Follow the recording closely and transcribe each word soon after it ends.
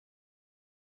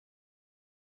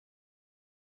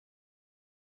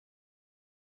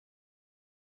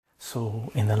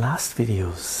So in the last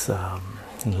videos,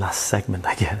 in the last segment,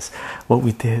 I guess, what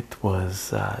we did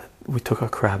was we took our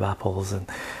crab apples and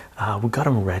we got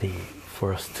them ready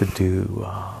for us to do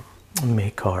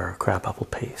make our crab apple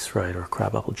paste, right, or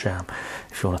crab apple jam,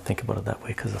 if you want to think about it that way,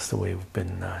 because that's the way we've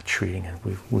been treating it.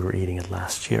 We were eating it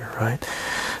last year, right?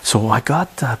 So I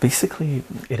got basically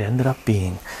it ended up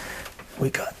being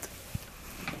we got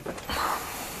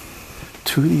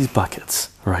 2 of these buckets,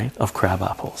 right, of crab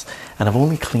apples, and I've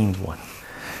only cleaned 1.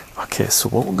 Okay, so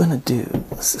what we're gonna do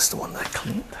is this the one that I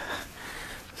cleaned.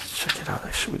 Let's check it out.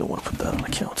 Actually, we don't want to put that on the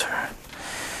counter.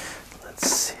 Let's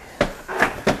see.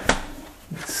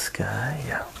 This guy,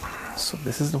 yeah. So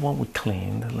this is the one we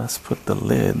cleaned. Let's put the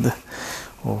lid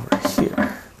over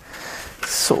here.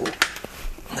 So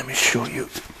let me show you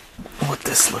what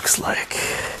this looks like.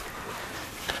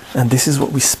 And this is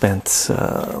what we spent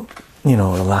you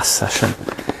know, the last session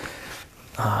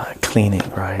cleaning,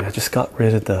 right? I just got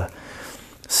rid of the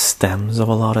stems of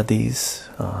a lot of these.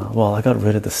 Well, I got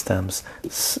rid of the stems,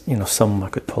 you know, some of them I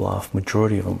could pull off.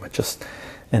 Majority of them I just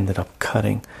ended up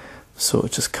cutting, so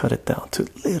just cut it down to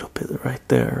a little bit right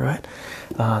there, right?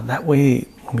 That way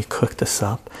when we cook this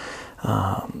up,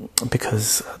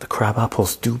 because the crab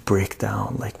apples do break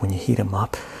down, like when you heat them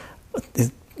up,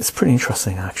 it's pretty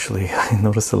interesting actually. I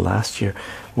noticed the last year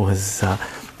was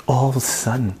all of a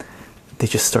sudden they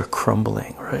just start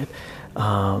crumbling, right?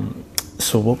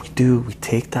 So what we do, we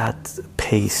take that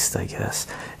paste, I guess,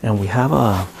 and we have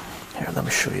a here, let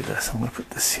me show you this. I'm gonna put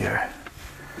this here.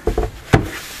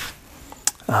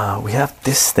 We have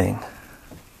this thing.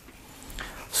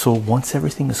 So once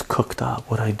everything is cooked up,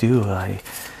 what I do, I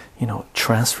you know,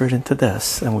 transfer it into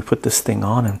this, and we put this thing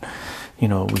on, and you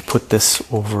know, we put this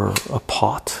over a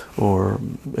pot or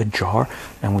a jar,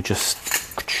 and we just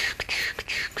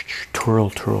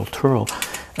twirl,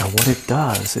 and what it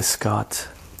does is got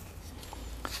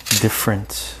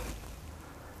different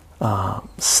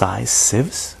size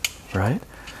sieves, right?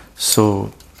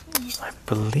 So I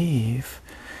believe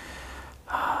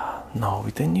no,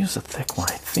 we didn't use a thick one.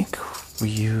 I think we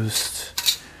used,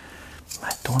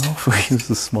 I don't know if we used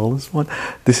the smallest one.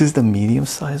 This is the medium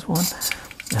size one,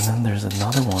 and then there's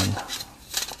another one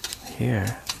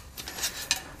here.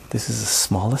 This is the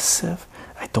smallest sieve.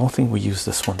 I don't think we used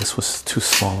this one. This was too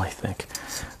small, I think.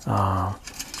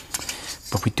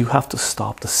 But we do have to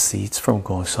stop the seeds from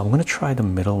going. So I'm going to try the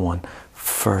middle one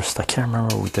first. I can't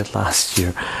remember what we did last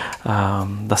year.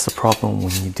 That's the problem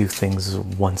when you do things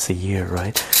once a year,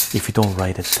 right? If you don't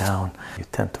write it down, you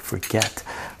tend to forget,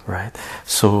 right?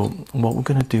 So what we're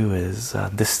going to do is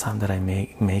this time that I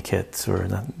make it, or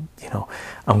not, you know,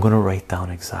 I'm going to write down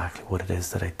exactly what it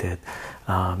is that I did,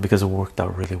 because it worked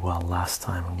out really well last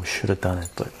time, and we should have done it,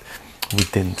 but we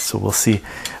didn't. So we'll see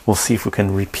if we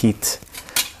can repeat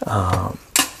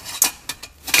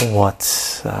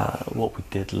what we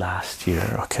did last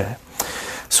year. Okay,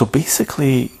 so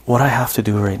basically what I have to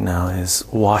do right now is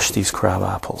wash these crab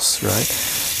apples, right?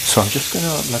 So I'm just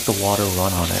gonna let the water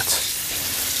run on it.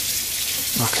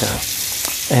 Okay,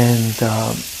 and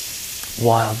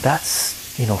while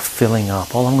that's, you know, filling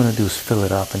up, all I'm gonna do is fill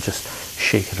it up and just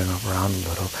shake it around a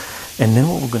little, and then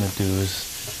what we're gonna do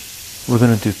is we're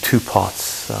gonna do 2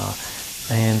 pots,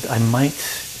 and I might,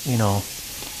 you know,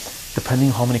 depending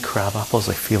on how many crab apples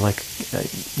I feel like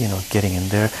you know, getting in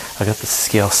there, I got the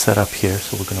scale set up here,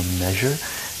 so we're going to measure,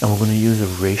 and we're going to use a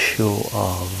ratio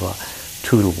of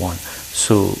 2 to 1.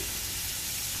 So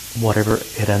whatever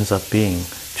it ends up being,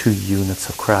 2 units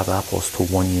of crab apples to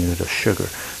 1 unit of sugar.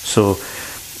 So,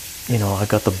 you know, I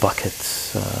got the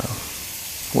buckets.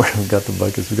 Where we got the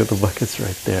buckets? We got the buckets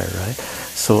right there, right?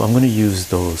 So I'm going to use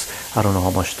those. I don't know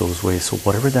how much those weigh, so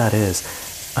whatever that is,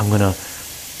 I'm going to,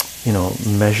 you know,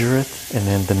 measure it, and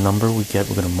then the number we get,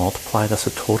 we're going to multiply. That's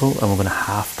a total, and we're going to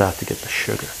half that to get the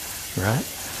sugar, right?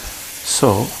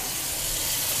 So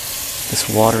this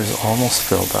water is almost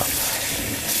filled up.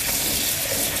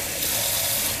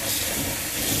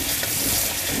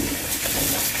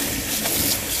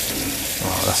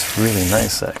 Oh, that's really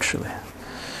nice, actually.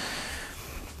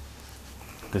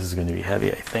 This is going to be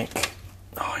heavy, I think.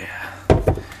 Oh yeah,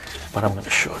 but I'm going to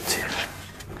show it to you.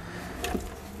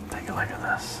 Take a look at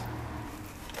this.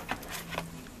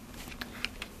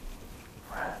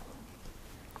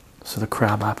 So the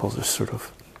crab apples are sort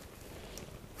of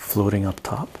floating up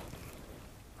top.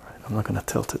 Right. I'm not going to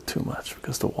tilt it too much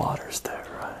because the water's there,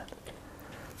 right?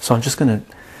 So I'm just going to,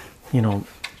 you know,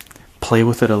 play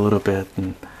with it a little bit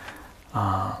and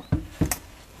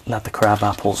let the crab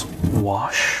apples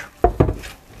wash.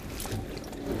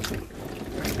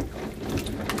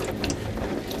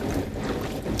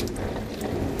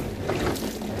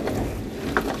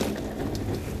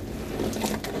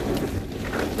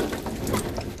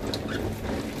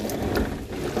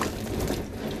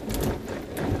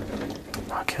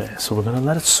 so we're gonna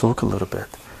let it soak a little bit.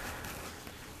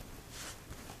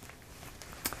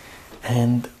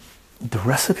 And the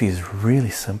recipe is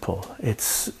really simple.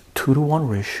 It's 2-to-1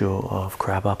 ratio of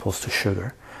crab apples to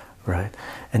sugar, right?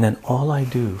 And then all I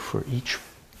do for each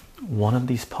one of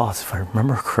these pots, if I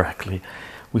remember correctly,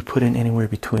 we put in anywhere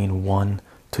between 1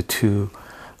 to 2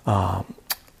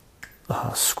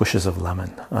 squishes of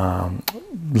lemon,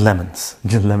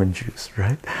 lemon juice,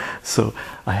 right? So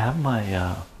I have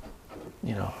my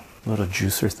you know, little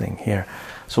juicer thing here.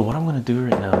 So what I'm going to do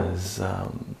right now is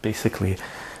basically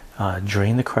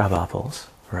drain the crab apples,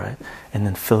 right, and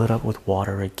then fill it up with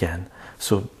water again.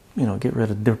 So, you know, get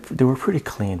rid of, they were pretty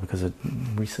clean because it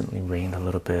recently rained a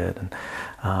little bit, and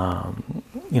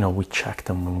you know, we checked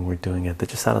them when we were doing it. They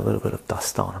just had a little bit of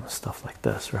dust on them and stuff like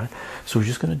this, right? So we're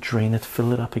just going to drain it,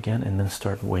 fill it up again, and then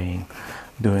start weighing,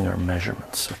 doing our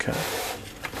measurements. Okay,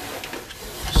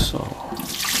 so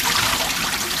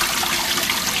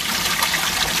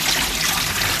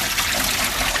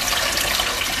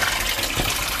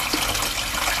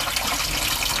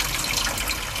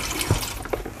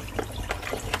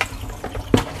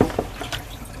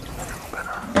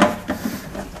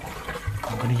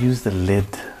use the lid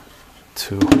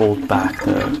to hold back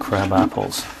the crab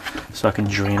apples so I can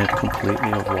drain it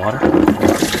completely of water.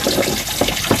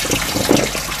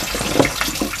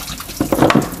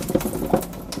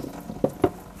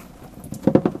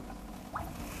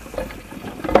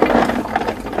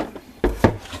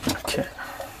 Okay,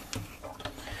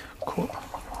 cool.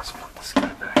 Let's put this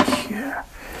guy back here.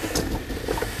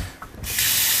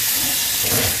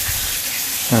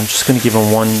 And I'm just going to give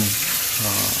him one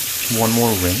more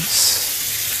rinse.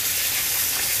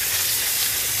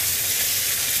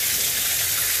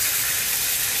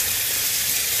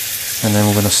 And then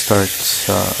we're going to start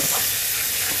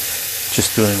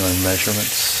just doing our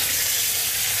measurements.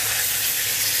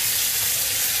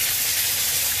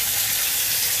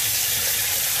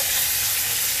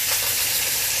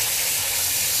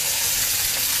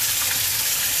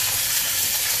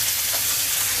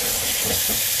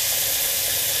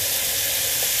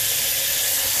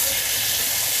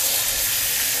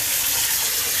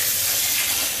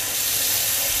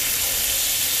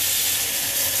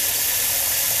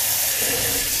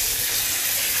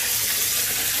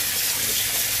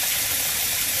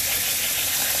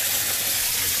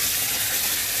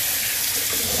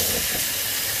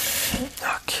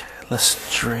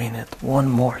 Let's drain it one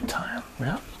more time.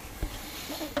 Yeah.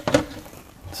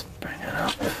 Let's bring it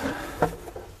up.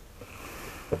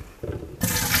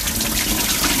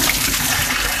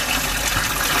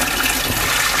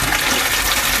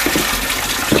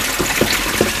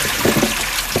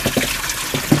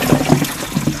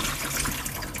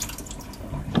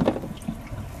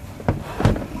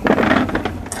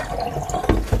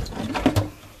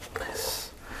 Nice.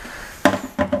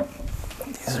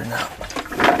 These are now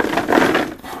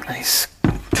nice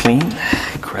clean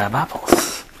crab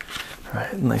apples,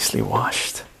 right? Nicely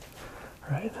washed,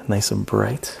 right? Nice and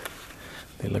bright.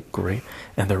 They look great,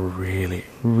 and they're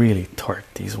really tart,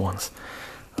 these ones.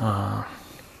 I'm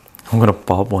gonna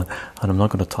pop one, and I'm not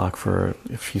gonna talk for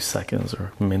a few seconds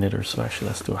or a minute or so. Actually,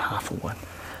 let's do a half of one.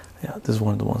 Yeah, this is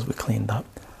one of the ones we cleaned up.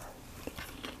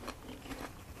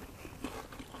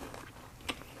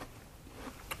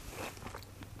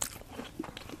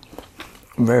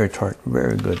 Very tart,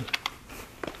 very good.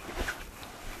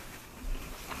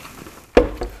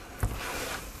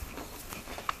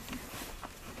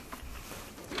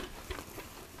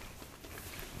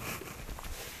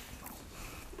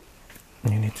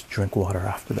 You need to drink water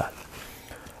after that.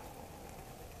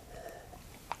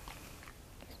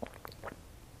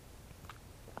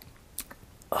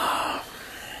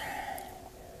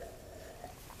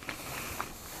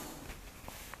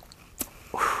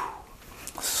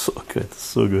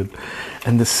 So good.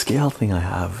 And the scale thing I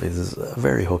have is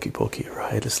very hokey pokey,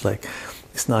 right? It's like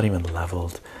it's not even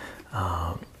leveled,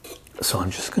 so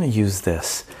I'm just going to use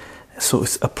this, so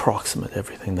it's approximate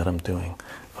everything that I'm doing.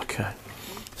 Okay,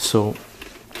 so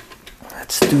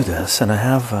let's do this. And I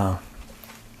have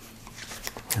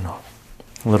you know,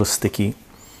 a little sticky,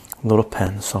 little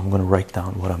pen, so I'm going to write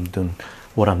down what I'm doing.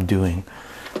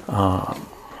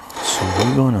 So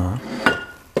we're gonna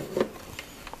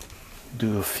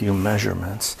do a few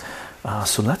measurements.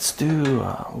 So let's do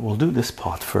we'll do this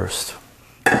pot first.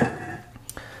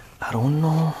 I don't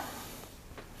know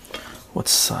what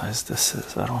size this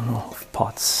is. I don't know if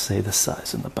pots say the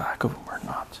size in the back of them or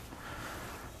not.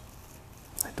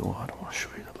 I don't want to show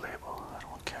you the label. I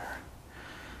don't care.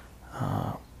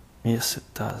 Yes, it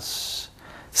does.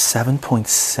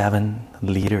 7.7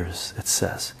 liters, it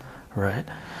says, right?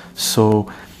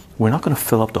 So we're not going to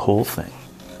fill up the whole thing.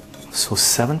 So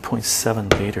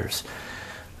 7.7 liters.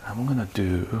 I'm gonna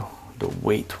do the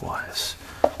weight wise.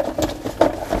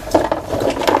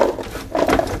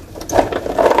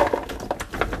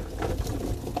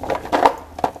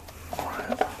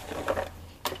 Alright.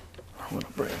 I'm gonna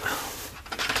bring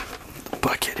the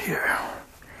bucket here.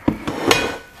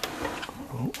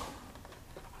 Oh.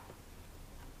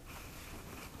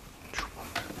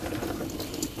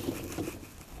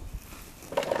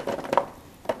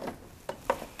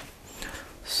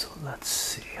 So let's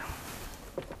see.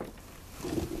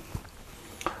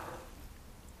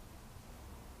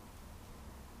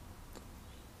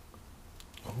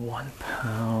 1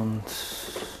 pound.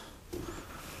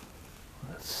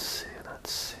 Let's see.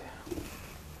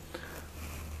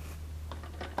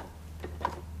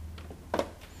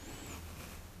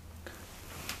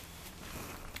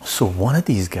 So one of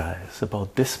these guys,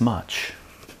 about this much,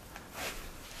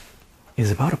 is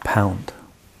about a pound.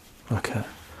 Okay,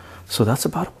 so that's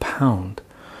about a pound.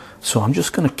 So I'm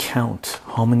just going to count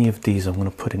how many of these I'm going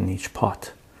to put in each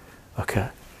pot. Okay,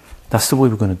 that's the way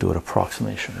we're going to do it,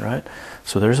 approximation, right?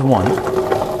 So there's one.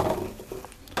 Oh,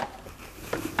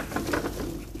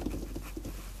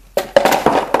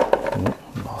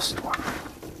 lost one.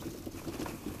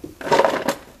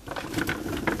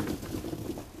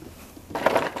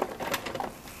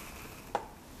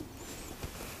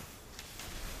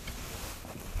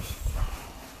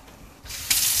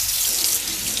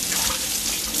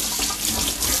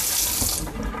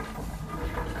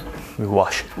 We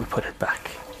wash it, we put it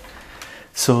back.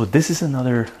 So this is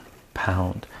another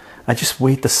pound. I just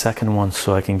weighed the second one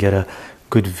so I can get a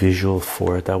good visual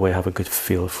for it. That way I have a good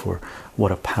feel for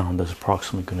what a pound is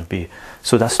approximately going to be.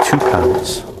 So that's 2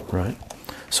 pounds, right?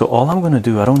 So all I'm going to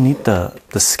do, I don't need the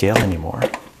scale anymore.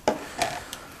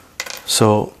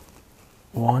 So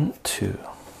 1, 2.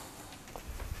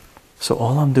 So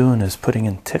all I'm doing is putting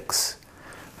in ticks.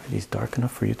 Are these dark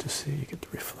enough for you to see? You get the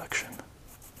reflection.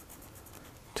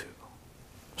 2.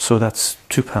 So that's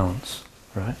 2 pounds,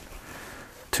 right?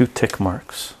 2 tick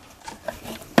marks.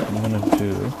 I'm going to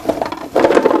do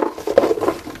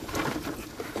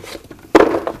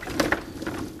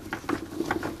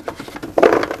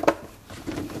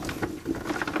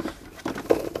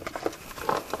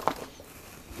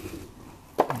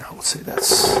I would say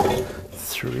that's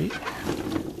 3.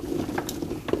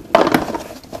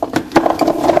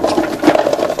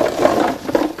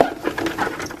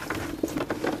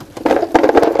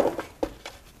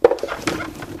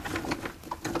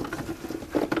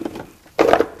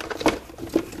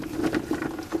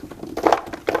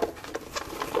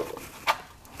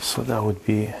 So that would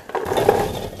be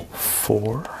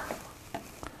 4.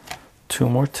 2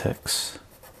 more ticks.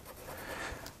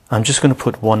 I'm just going to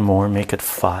put 1 more, make it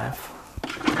 5.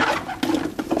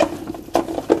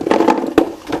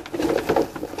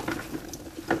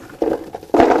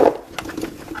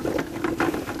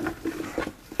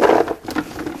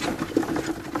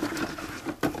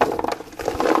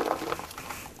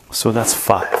 So that's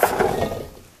 5.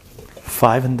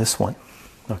 5 in this one.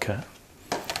 Okay.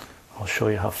 I'll show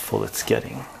you how full it's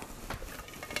getting.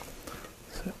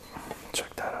 So,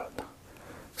 check that out.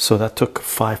 So that took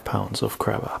 5 pounds of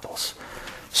crab apples.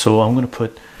 So I'm going to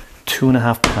put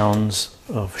 2.5 pounds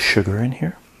of sugar in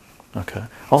here. Okay.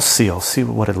 I'll see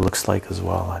what it looks like as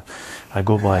well. I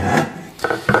go by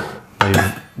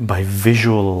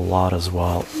visual a lot as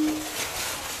well.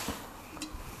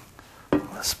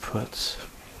 Let's put.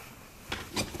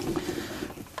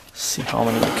 See how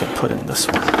many we can put in this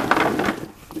one.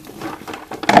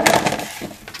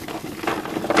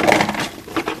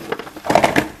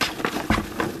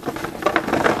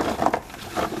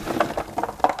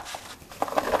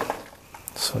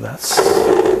 So that's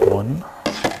 1.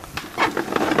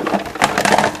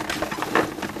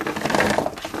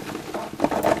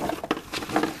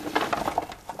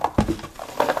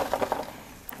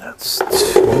 That's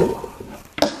 2.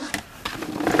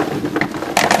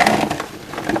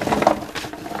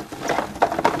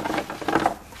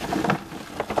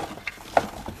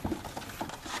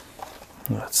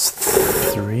 That's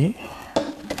 3.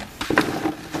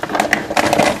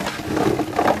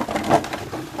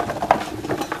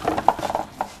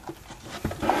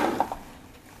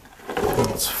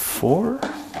 That's 4.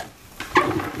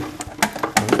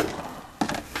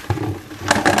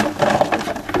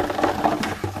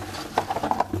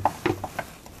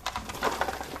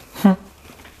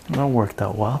 That worked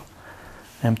out well.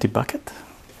 Empty bucket.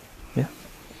 Yeah.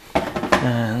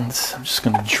 And I'm just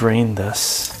going to drain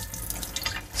this.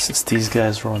 Since these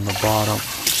guys were on the bottom,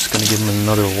 I'm just going to give them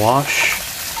another wash.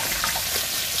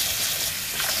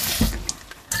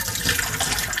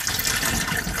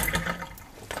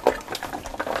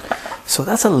 So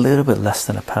that's a little bit less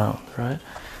than a pound, right?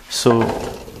 So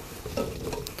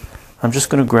I'm just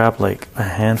going to grab like a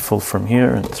handful from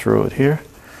here and throw it here,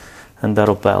 and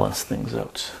that'll balance things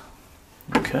out.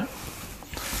 Okay.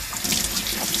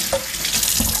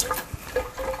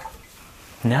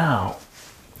 Now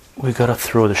we got to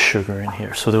throw the sugar in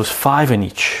here. So there was 5 in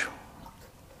each.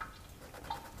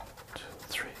 2,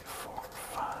 3, 4,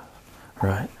 5.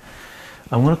 Right.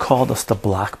 I'm going to call this the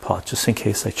black pot just in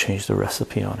case I change the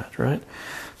recipe on it, right?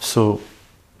 So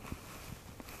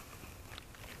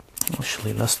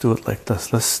actually, let's do it like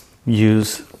this. Let's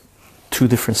use 2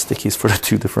 different stickies for the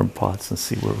 2 different pots and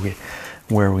see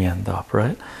where we end up,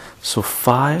 right? So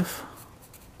 5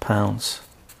 pounds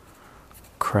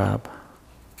crab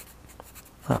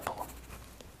apple,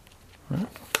 right?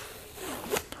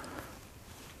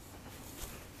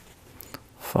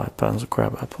 5 pounds of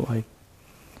crab apple. I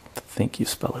think you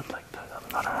spell it like that. I'm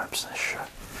not 100% sure.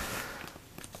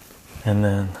 And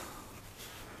then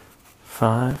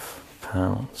 5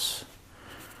 pounds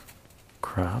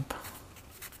crab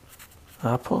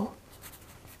apple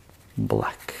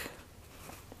black.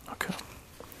 Okay.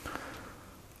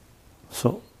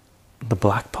 So the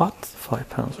black pot, 5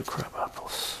 pounds of crab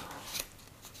apples.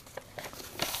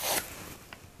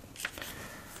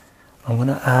 I'm going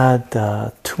to add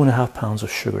 2.5 pounds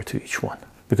of sugar to each one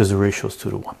because the ratio is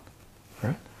 2 to 1,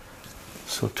 right?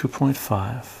 So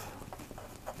 2.5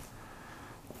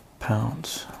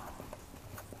 pounds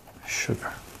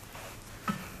sugar.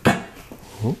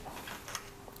 Ooh.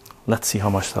 Let's see how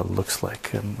much that looks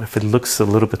like. If it looks a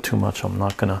little bit too much, I'm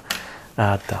not gonna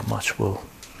add that much. We'll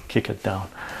kick it down.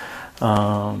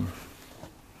 And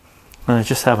I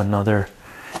just have another,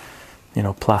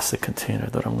 plastic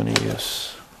container that I'm gonna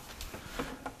use.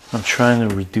 I'm trying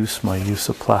to reduce my use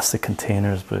of plastic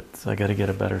containers, but I got to get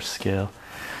a better scale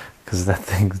because that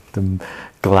thing, the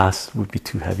glass would be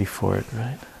too heavy for it,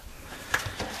 right?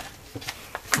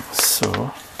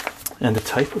 So, and the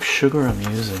type of sugar I'm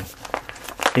using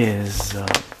is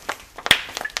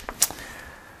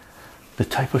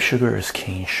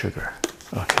cane sugar.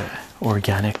 Okay,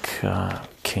 organic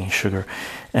cane sugar.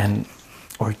 And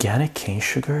organic cane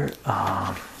sugar,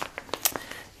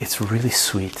 it's really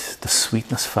sweet. The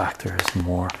sweetness factor is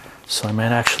more, so I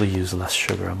might actually use less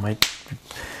sugar. I might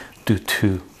do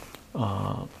 2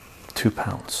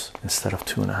 pounds instead of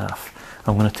 2.5.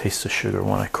 I'm going to taste the sugar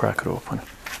when I crack it open.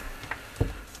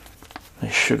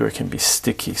 The sugar can be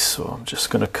sticky, so I'm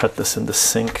just going to cut this in the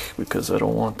sink because I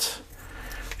don't want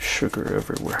sugar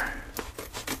everywhere.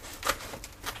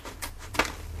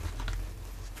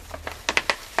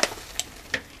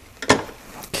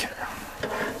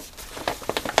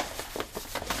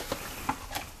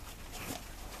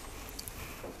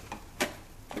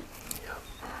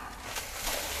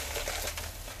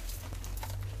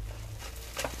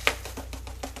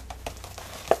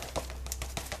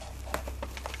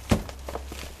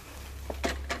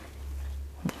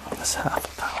 Half a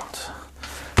pound.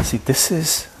 See, this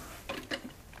is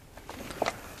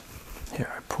here.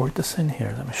 I poured this in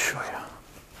here. Let me show you.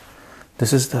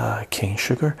 This is the cane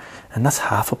sugar, and that's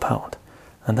half a pound,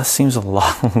 and that seems a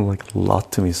lot, like a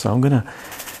lot to me. So I'm gonna,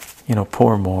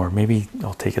 pour more. Maybe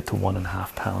I'll take it to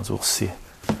 1.5 pounds. We'll see.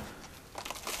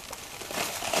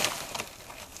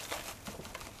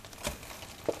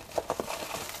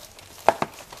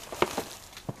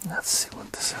 Let's see what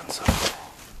this ends up.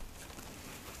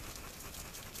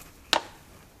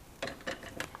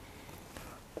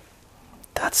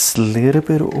 That's a little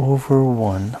bit over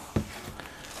 1.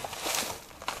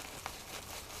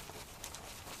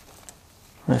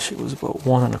 Actually, it was about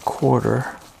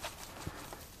 1.25.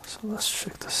 So let's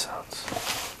check this out.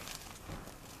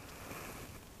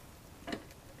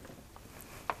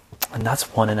 And that's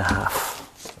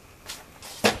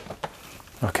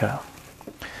 1.5. Okay.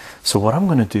 So what I'm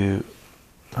going to do,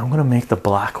 I'm going to make the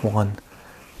black one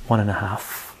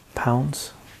 1.5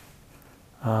 pounds.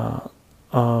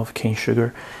 Of cane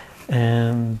sugar,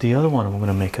 and the other one I'm going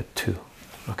to make it 2.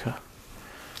 Okay,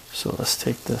 so let's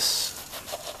take this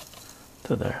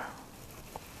to there.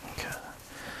 Okay,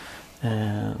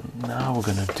 and now we're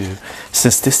going to do,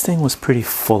 since this thing was pretty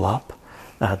full up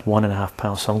at 1.5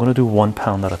 pounds, so I'm going to do 1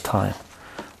 pound at a time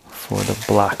for the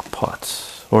black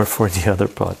pots, or for the other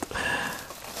pot.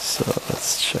 So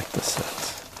let's check this out.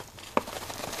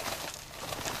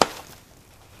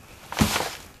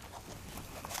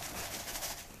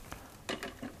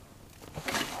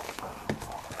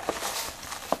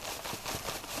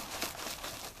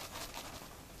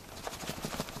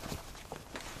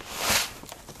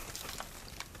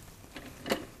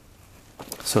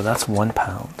 So that's 1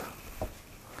 pound.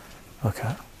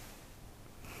 Okay.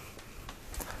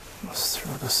 Let's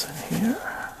throw this in here.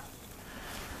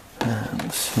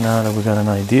 So now that we got an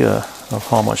idea of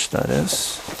how much that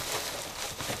is,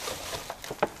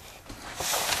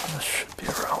 that should be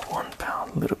around 1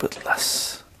 pound, a little bit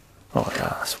less. Oh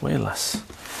yeah, that's way less.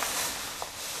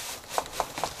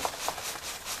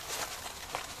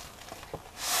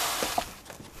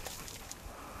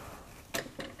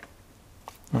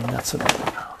 And that's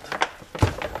another pound.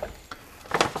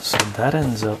 So that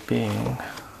ends up being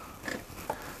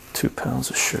 2 pounds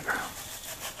of sugar.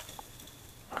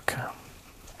 Okay.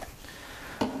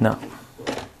 Now,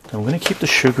 I'm going to keep the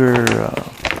sugar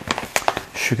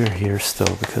here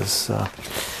still because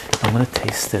I'm going to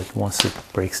taste it once it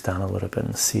breaks down a little bit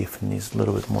and see if it needs a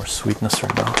little bit more sweetness or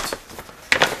not.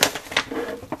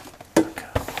 Okay.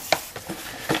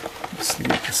 Let's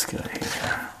leave this guy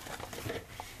here.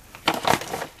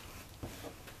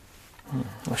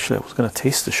 Actually, I was going to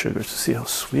taste the sugar to see how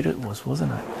sweet it was,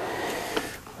 wasn't I?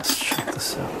 Let's check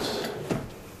this out.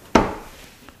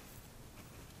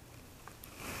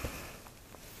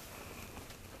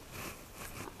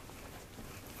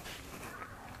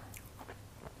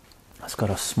 It's got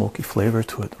a smoky flavor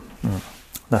to it.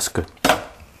 That's good.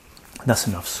 That's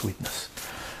enough sweetness.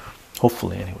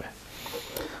 Hopefully, anyway.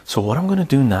 So what I'm going to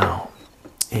do now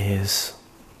is,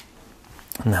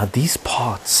 now these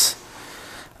pots,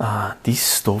 these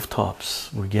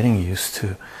stovetops we're getting used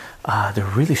to, they're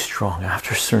really strong.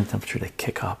 After a certain temperature they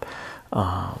kick up,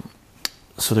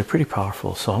 so they're pretty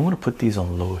powerful. So I'm going to put these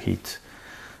on low heat.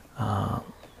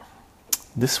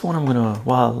 This one I'm going to,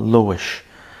 well, lowish.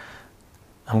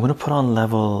 I'm going to put on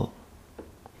level.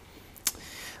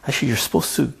 Actually, you're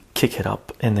supposed to kick it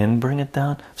up and then bring it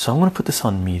down, so I'm going to put this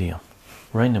on medium,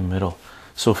 right in the middle.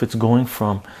 So if it's going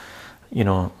from, you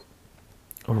know,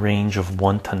 a range of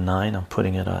 1 to 9, I'm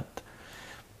putting it at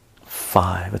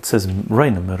 5. It says right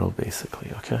in the middle,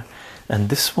 basically. Okay, and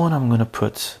this one I'm going to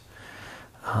put,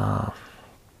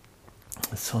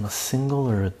 it's on a single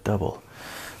or a double.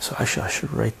 So actually I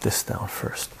should write this down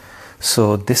first.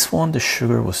 So this one, the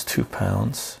sugar was 2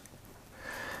 pounds,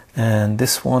 and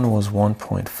this one was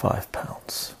 1.5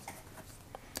 pounds.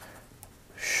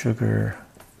 Sugar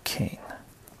cane,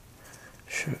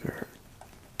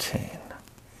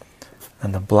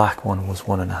 and the black one was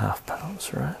 1.5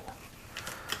 pounds, right?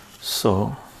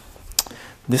 So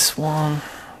this one,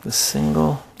 the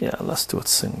single, yeah, let's do it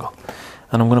single,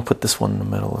 and I'm going to put this one in the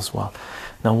middle as well.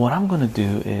 Now what I'm going to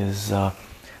do is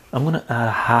I'm going to add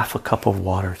 1/2 cup of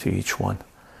water to each one.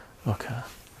 Okay,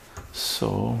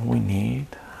 so we need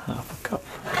 1/2 cup,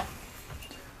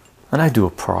 and I do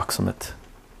approximate.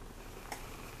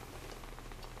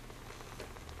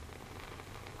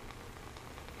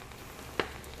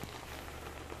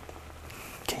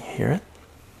 Can you hear it?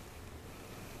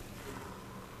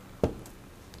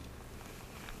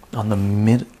 On the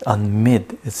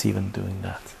mid, it's even doing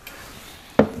that.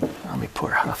 Let me pour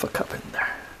 1/2 cup in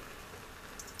there.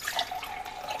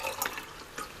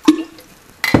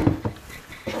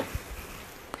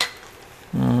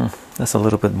 That's a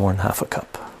little bit more than 1/2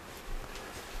 cup.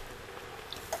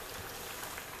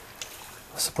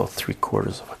 That's about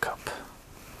 3/4 of a cup.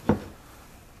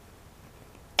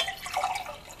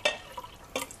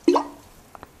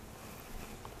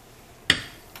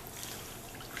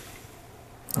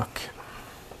 Okay.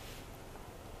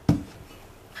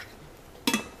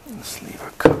 Let's leave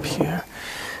our cup here.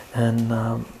 And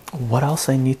what else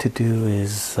I need to do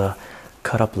is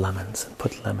cut up lemons and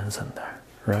put lemons in there,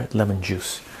 right? Lemon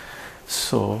juice.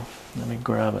 So let me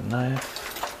grab a knife.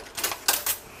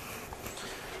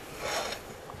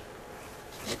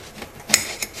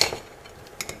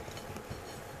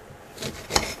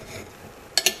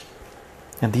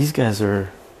 And these guys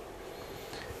are,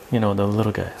 you know, the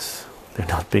little guys. They're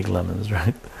not big lemons,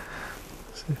 right?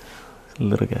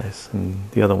 Little guys. And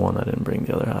the other one, I didn't bring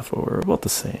the other half over. About the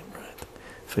same, right?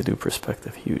 If I do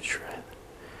perspective, huge, right?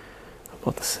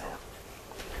 About the same.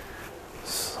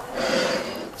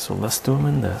 So let's do them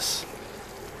in this.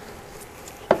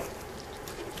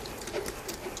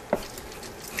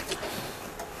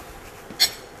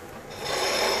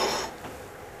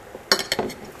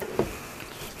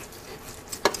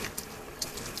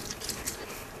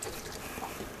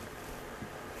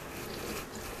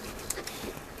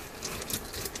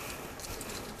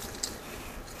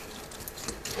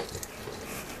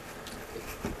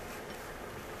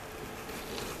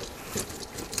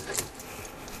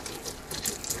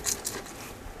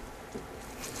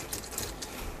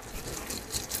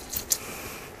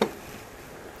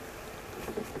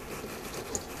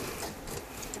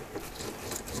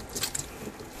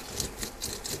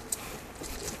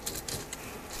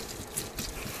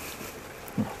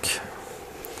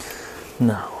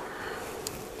 Now,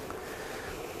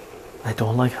 I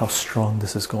don't like how strong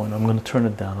this is going. I'm going to turn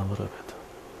it down a little bit.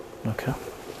 Okay.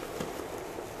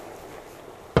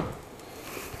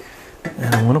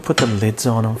 And I'm going to put the lids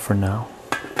on them for now.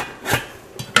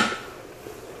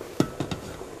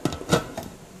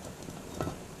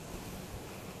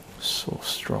 So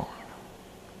strong.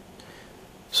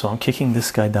 So I'm kicking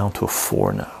this guy down to a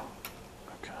 4 now.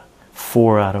 Okay.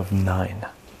 4 out of 9.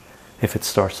 If it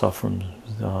starts off from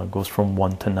goes from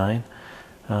 1 to 9,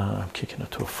 I'm kicking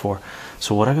it to a 4.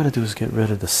 So what I got to do is get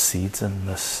rid of the seeds in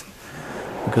this,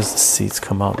 because the seeds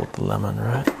come out with the lemon,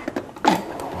 right? I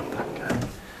don't want that guy.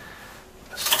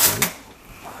 Let's do it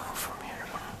from here.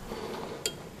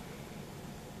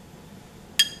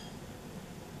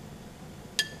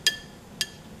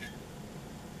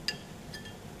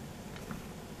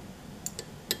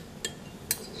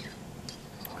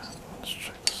 Let's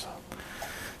check this out.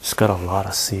 It's got a lot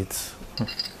of seeds.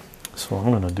 So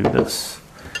I'm going to do this.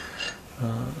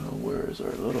 Where is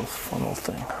our little funnel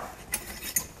thing?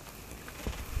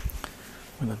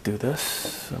 I'm going to do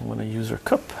this. I'm going to use our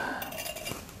cup.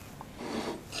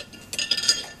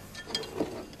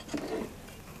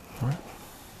 All right.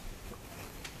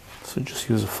 So just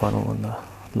use a funnel and the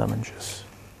lemon juice.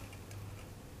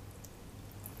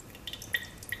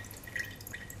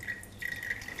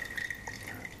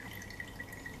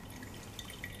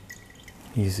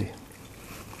 Easy.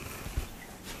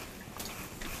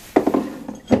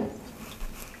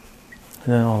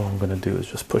 And then all I'm going to do is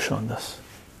just push on this.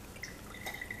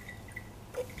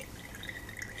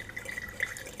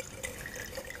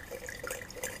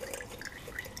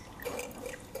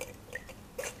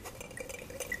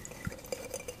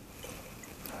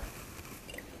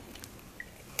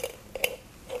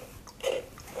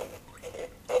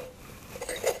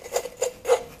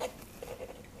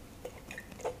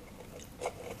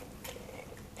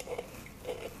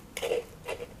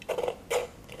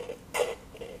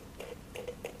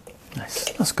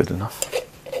 Nice, that's good enough.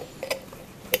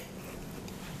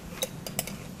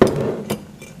 A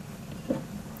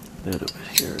little bit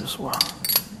here as well.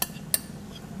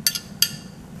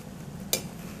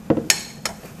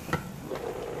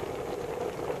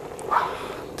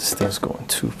 This thing's going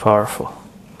too powerful.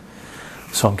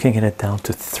 So I'm kicking it down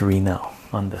to 3 now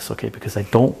on this, okay? Because I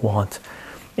don't want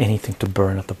anything to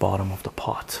burn at the bottom of the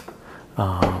pot.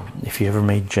 If you ever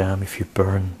made jam, if you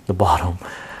burn the bottom,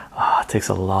 it takes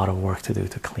a lot of work to do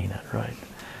to clean it, right?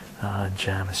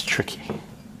 Jam is tricky.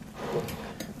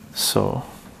 So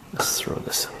let's throw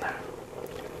this in there.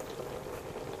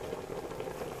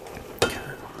 Okay.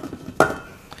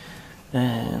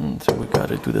 And we got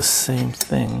to do the same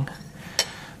thing.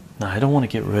 Now I don't want to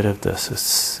get rid of this.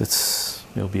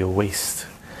 It'll be a waste,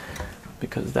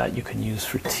 because that you can use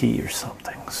for tea or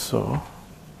something. So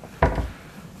I'm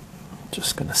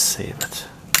just gonna save it.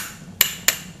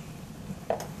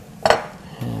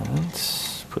 And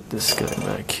put this guy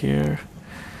back here.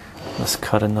 Let's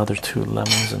cut another 2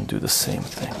 lemons and do the same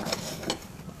thing.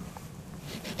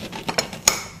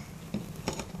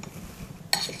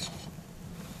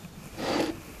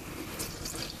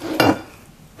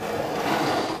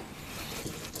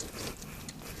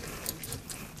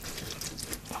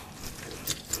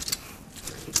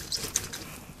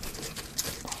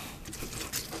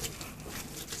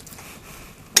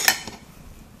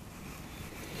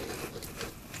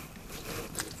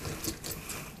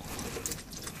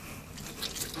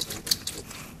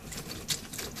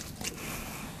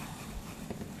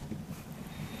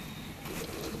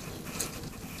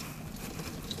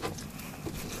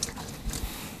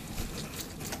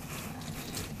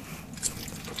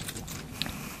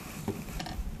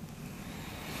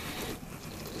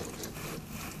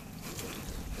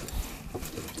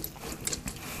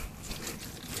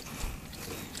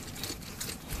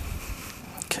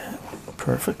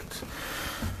 Perfect.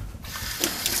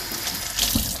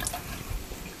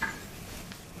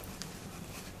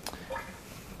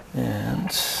 And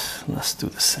let's do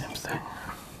the same thing.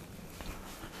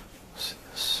 See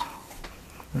this?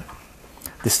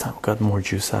 This time we got more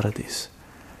juice out of these.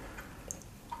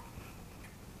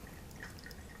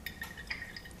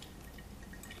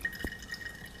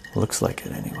 Looks like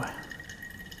it anyway.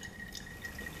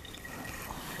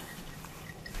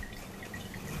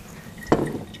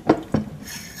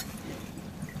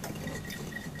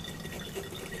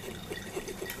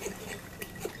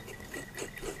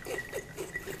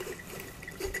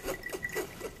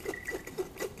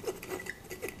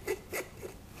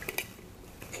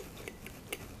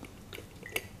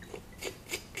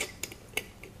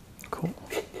 Cool.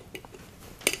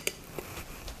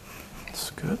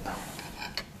 That's good.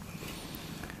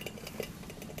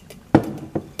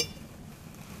 I'm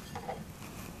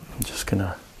just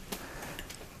gonna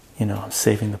you know, I'm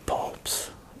saving the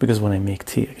pulps because when I make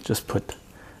tea I can just put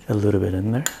a little bit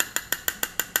in there.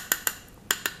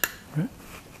 Right?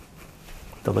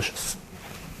 Delicious.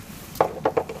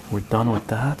 We're done with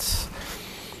that,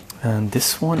 and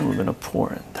this one we're gonna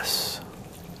pour in this.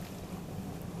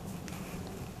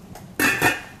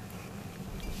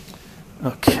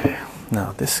 Okay,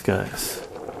 now this guy's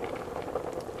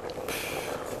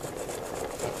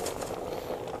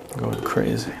going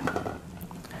crazy,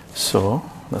 so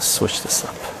let's switch this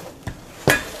up.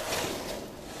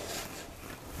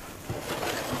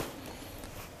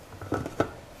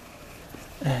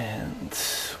 And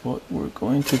what we're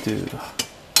going to do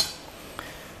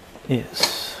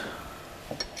is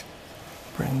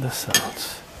bring this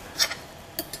out.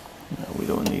 No, we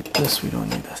don't need this, we don't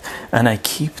need this. And I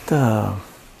keep the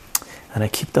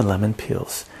lemon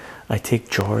peels. I take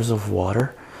jars of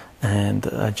water and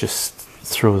I just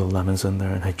throw the lemons in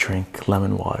there and I drink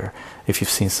lemon water. If you've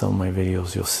seen some of my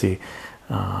videos, you'll see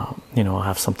you know, I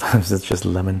have sometimes it's just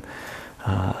lemon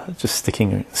just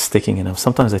sticking in them.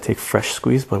 Sometimes I take fresh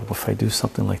squeeze, but if I do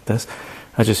something like this,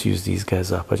 I just use these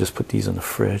guys up. I just put these in the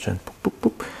fridge and boop, boop,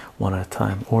 boop, one at a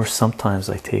time. Or sometimes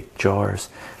I take jars,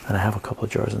 and I have a couple of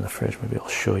jars in the fridge. Maybe I'll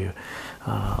show you.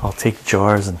 I'll take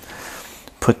jars and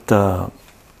put the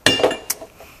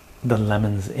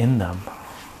lemons in them.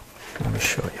 Let me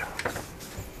show you.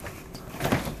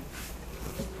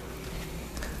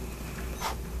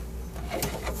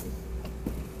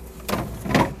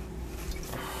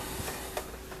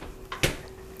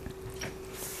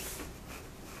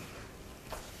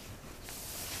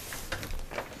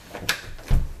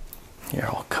 Here,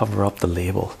 I'll cover up the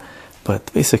label,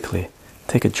 but basically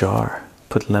take a jar,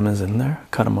 put lemons in there,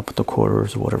 cut them up into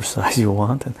quarters or whatever size you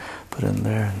want, and put it in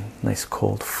there, and nice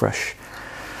cold fresh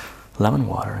lemon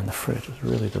water in the fridge. It's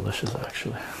really delicious,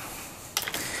 actually.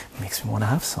 Makes me want to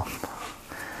have some.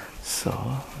 So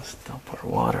let's dump our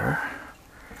water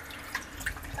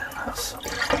and have some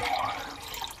water.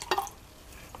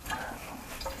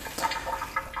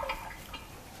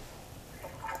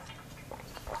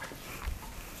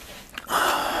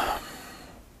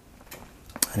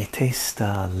 And it tastes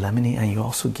lemony, and you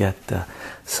also get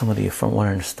some of the, from what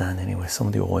I understand anyway, some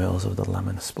of the oils of the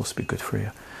lemon is supposed to be good for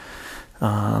you.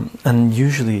 And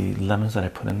usually lemons that I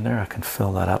put in there, I can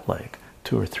fill that up like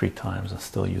 2 or 3 times and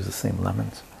still use the same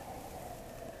lemons.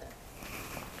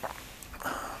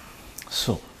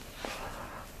 So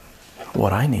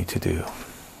what I need to do,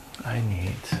 I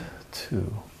need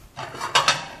to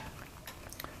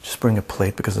just bring a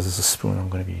plate, because this is a spoon I'm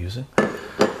going to be using.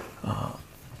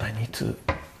 I need to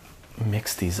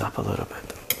mix these up a little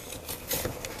bit.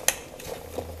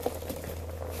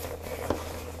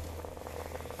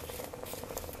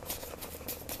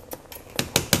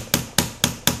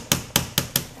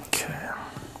 Okay.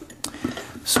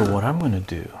 So what I'm going to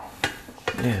do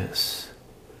is,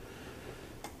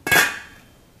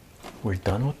 we're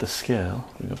done with the scale.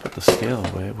 We're going to put the scale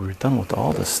away. We're done with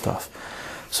all this stuff.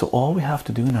 So all we have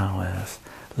to do now is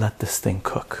let this thing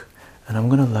cook. And I'm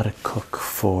going to let it cook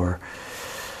for,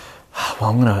 well,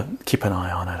 I'm going to keep an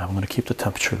eye on it. I'm going to keep the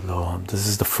temperature low. This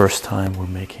is the first time we're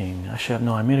making, actually,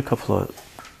 no, I made a couple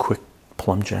of quick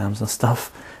plum jams and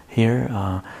stuff here.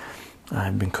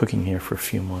 I've been cooking here for a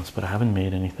few months, but I haven't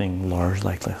made anything large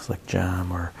like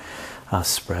jam or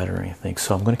spread or anything.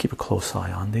 So I'm going to keep a close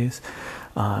eye on these.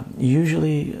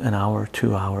 Usually an hour,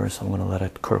 2 hours, I'm going to let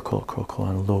it curdle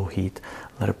on low heat,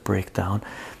 let it break down.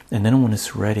 And then when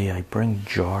it's ready, I bring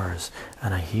jars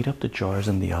and I heat up the jars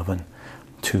in the oven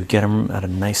to get them at a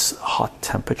nice hot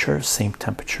temperature, same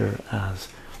temperature as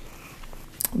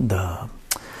the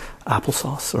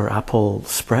applesauce or apple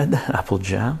spread, apple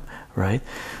jam, right?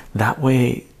 That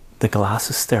way the glass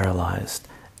is sterilized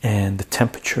and the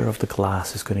temperature of the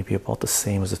glass is going to be about the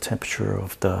same as the temperature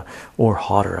of the, or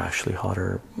hotter, actually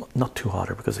hotter, not too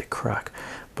hotter because they crack,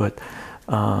 but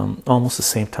almost the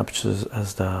same temperatures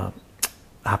as the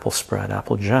apple spread,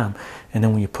 apple jam. And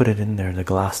then when you put it in there, the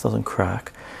glass doesn't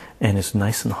crack and it's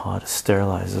nice and hot, it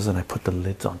sterilizes, and I put the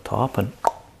lids on top and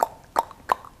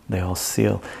they all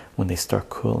seal when they start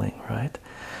cooling, right?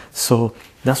 So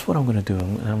that's what I'm going to do.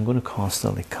 I'm going to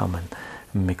constantly come and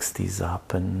mix these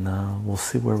up, and we'll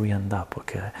see where we end up.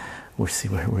 Okay, we'll see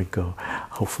where we go.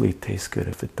 Hopefully it tastes good.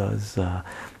 If it does,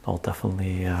 I'll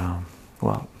definitely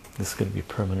well, this is going to be a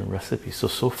permanent recipe.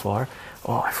 So far,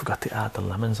 oh, I forgot to add the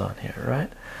lemons on here,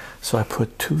 right? So I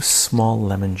put 2 small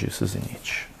lemon juices in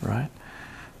each, right?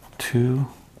 2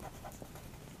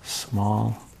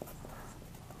 small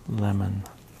lemon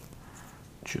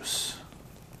juice.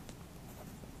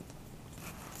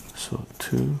 So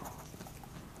 2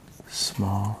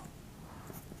 small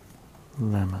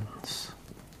lemons.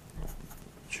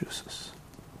 juices.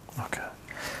 Okay,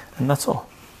 and that's all.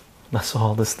 That's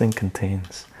all this thing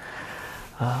contains.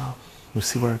 We'll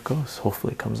see where it goes.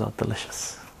 Hopefully it comes out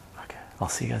delicious. Okay, I'll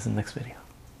see you guys in the next video.